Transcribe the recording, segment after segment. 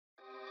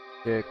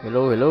Check.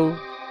 Hello, hello.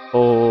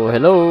 Oh,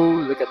 hello.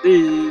 Look at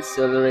this.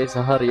 Celere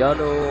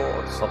Sahariano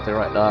or something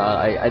right now.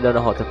 I don't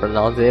know how to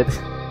pronounce it.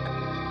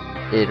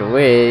 Either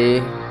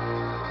way,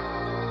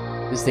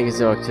 this thing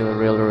is actually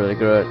really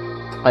good.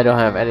 I don't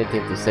have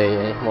anything to say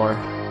anymore.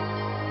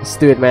 Let's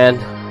do it, man.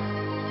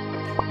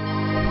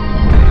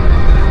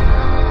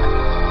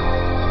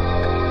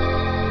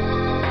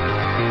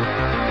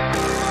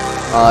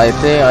 I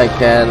think I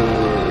can.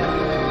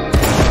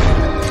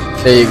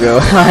 There you go.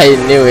 I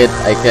knew it.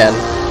 I can.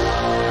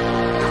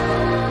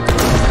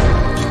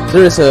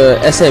 There's a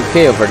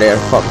SMK over there.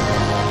 Fuck.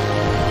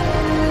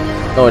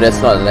 No, that's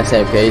not an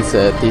SMK. It's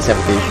a T70. 70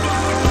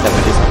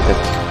 something.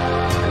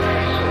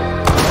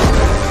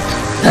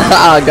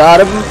 I got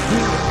him.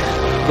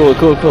 Cool.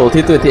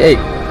 T28.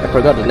 I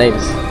forgot the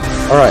names.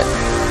 Alright.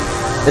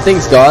 The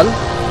thing's gone.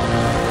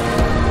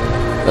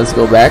 Let's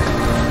go back.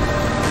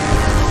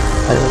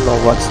 I don't know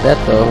what's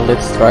that though.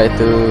 Let's try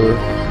to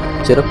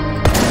cheat up.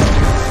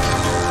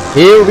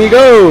 Here we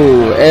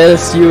go!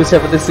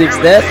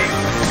 SU-76 dead.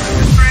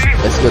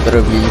 Let's go to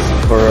the V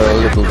for a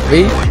little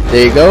V.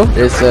 There you go.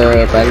 There's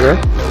a Panzer.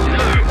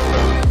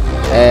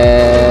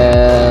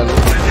 And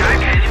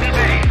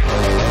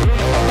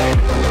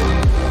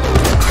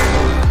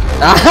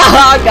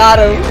got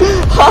him!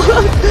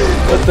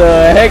 What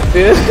the heck,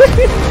 dude?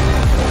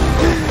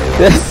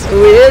 That's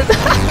weird.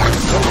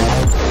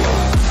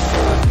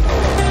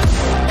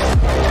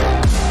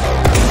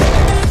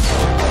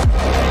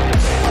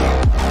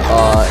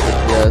 It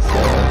just I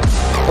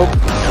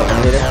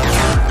hit it.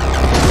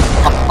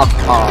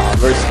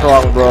 Very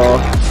strong, bro.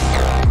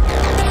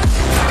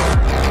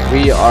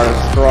 We are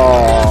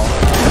strong.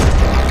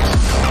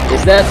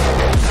 Is that?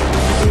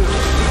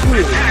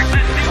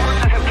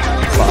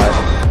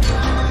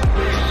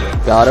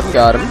 Got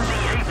him.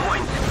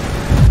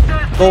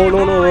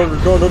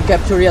 No, don't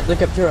capture yet. Don't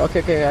capture.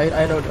 Okay.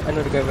 I know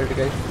the guy. Where the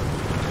guy?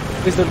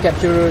 Please don't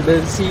capture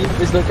the C.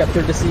 Please don't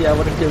capture the C. I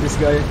want to kill this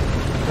guy.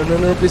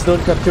 No, please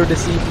don't capture the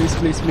C. Please.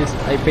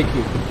 I beg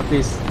you.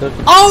 Please don't.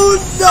 Oh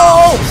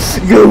no!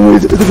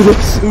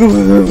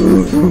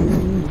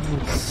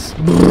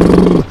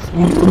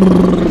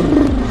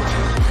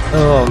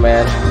 Oh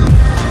man.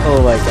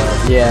 Oh my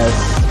god. Yes.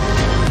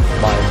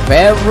 My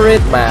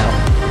favorite map.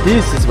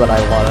 This is what I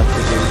wanted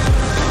to do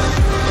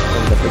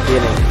from the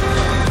beginning.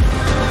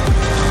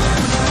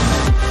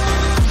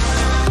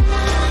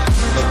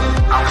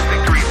 Our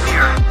victory is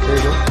near. There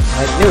you go. I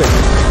knew it.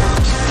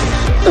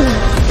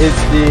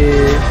 It's the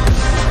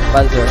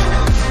Panzer.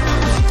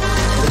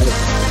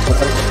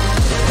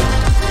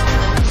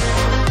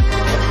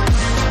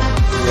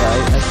 Yeah, I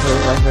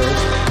heard.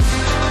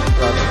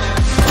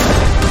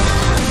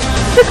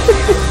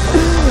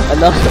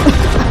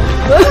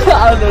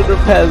 Another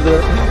Panzer.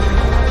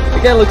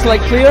 Again, looks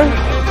like clear.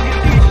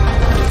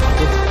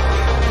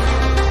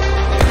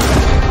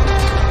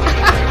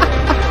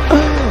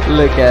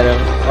 Look at him.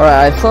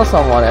 Alright, I saw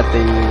someone at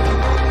the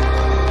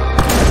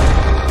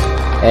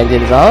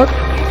engines out.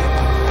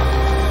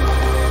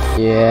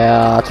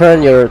 Yeah,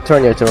 turn your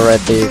turret.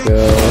 There you go.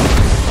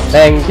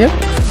 Thank you.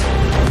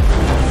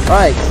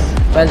 Right,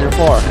 Panzer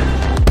 4.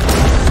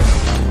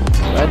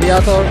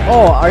 Radiator.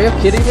 Oh, are you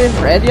kidding me?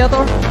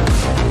 Radiator?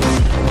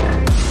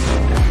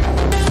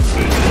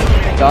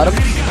 Got him.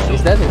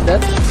 He's dead.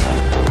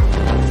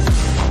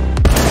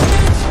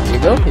 Here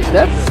you go. He's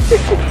dead.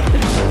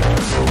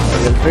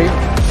 Level 3. Is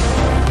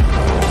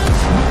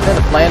that a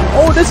plan?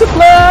 Oh, there's a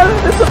plan!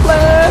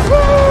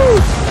 Woo!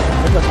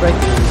 There's a break.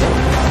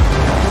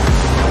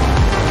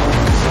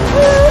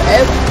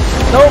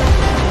 Nope.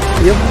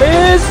 You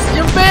missed!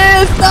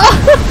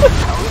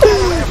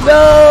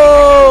 No!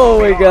 Oh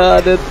my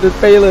god, the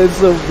payload is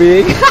so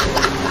big.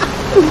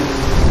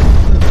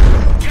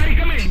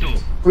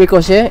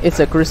 Ricochet, it's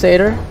a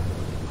Crusader.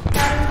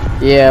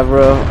 Yeah,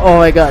 bro. Oh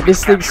my god,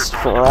 this thing's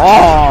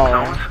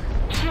strong.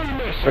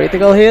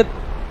 Critical hit.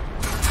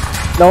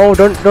 No,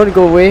 don't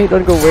go away.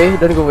 Don't go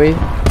away.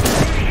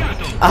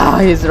 Ah,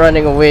 he's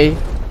running away.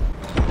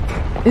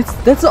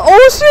 That's a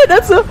oh shit.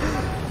 That's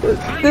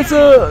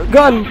a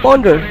gun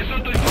pounder.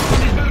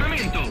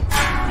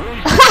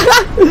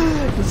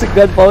 It's a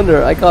gun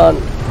pounder. I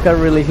can't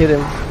really hit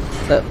him.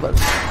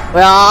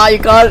 Well, you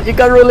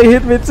can't really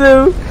hit me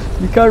too.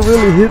 You can't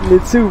really hit me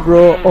too,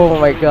 bro. Oh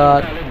my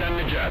god.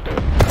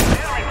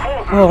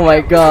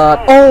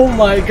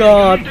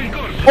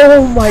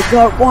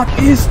 What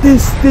is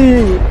this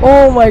thing?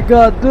 Oh my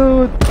god,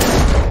 dude.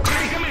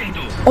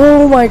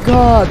 Oh my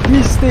god,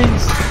 these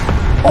things.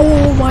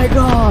 Oh my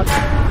god.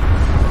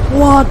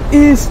 What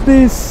is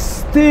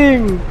this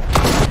thing?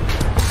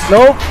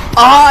 Nope.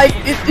 Ah,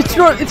 it's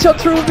not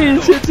through me.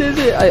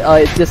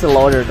 It's just a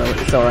loader though.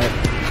 It's alright.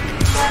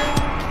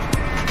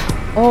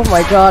 Oh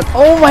my god.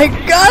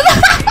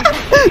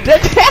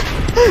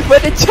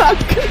 But the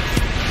chunk.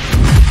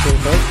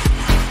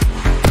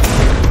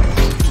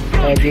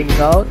 Engines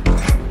out.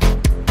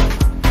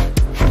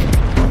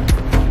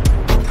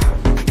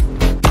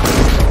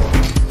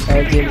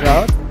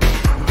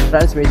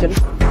 Transmission.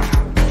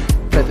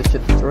 Try to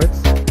shoot the turrets.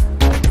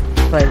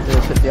 Trying to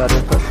shoot the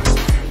other first.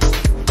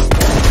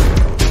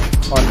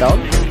 One down.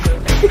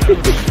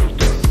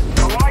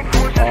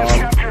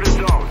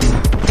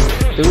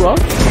 Two out.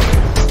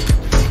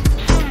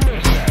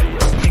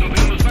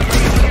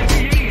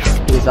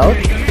 He's out.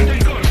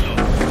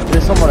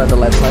 There's someone at the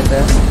left side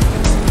there.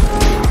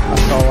 I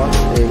saw one.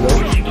 There you go.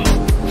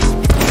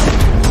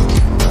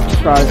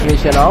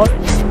 Transmission out.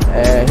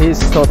 He's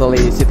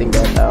totally sitting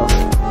there now.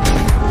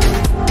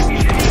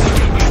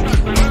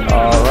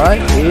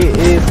 Alright, he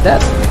is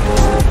dead.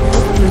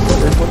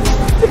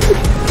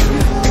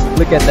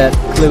 Look at that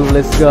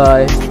clueless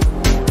guy.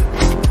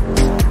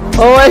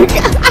 Oh my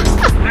god!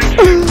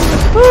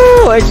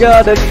 Oh my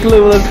god, that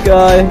clueless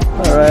guy.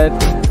 Alright.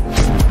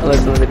 A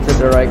little bit to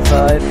the right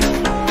side.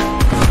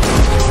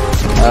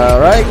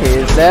 Alright, he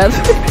is dead.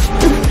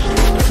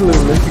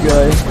 Clueless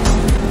guy.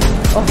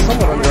 Oh,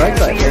 someone on the right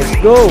side. Let's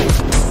go.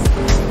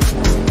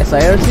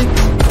 SIRC.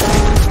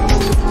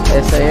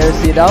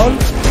 SIRC down.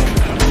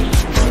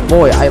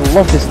 Boy, I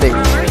love this thing.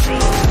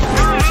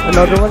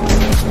 Another one.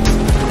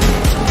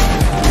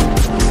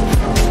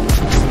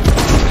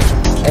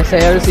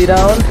 SIRC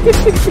down.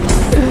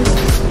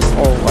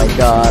 Oh my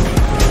god.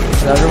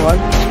 Another one.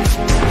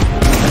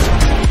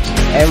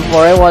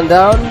 M4A1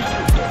 down.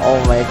 Oh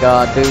my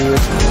god, dude.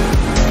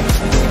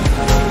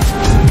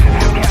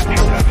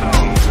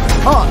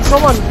 Oh,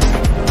 someone.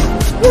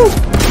 Woo.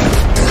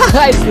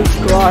 I just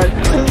scored.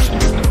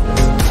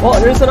 Oh,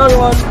 there's another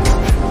one.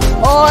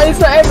 Oh, it's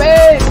an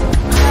M8.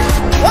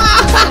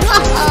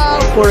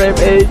 Poor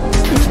M8.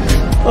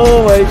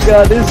 Oh my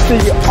god, this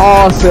thing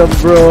awesome,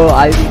 bro.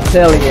 I'm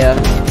telling ya.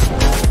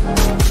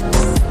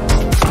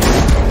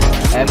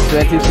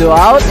 M22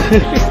 out.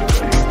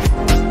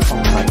 Oh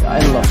my god, I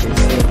love this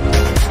thing.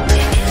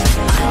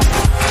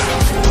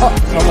 Oh,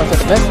 someone's at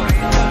the back.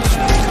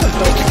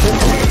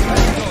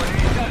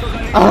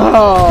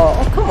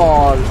 Oh, come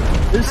on.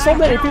 There's so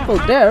many people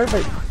there,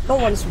 but no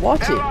one's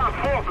watching.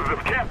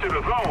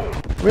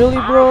 Really,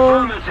 bro?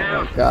 Oh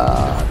my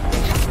god.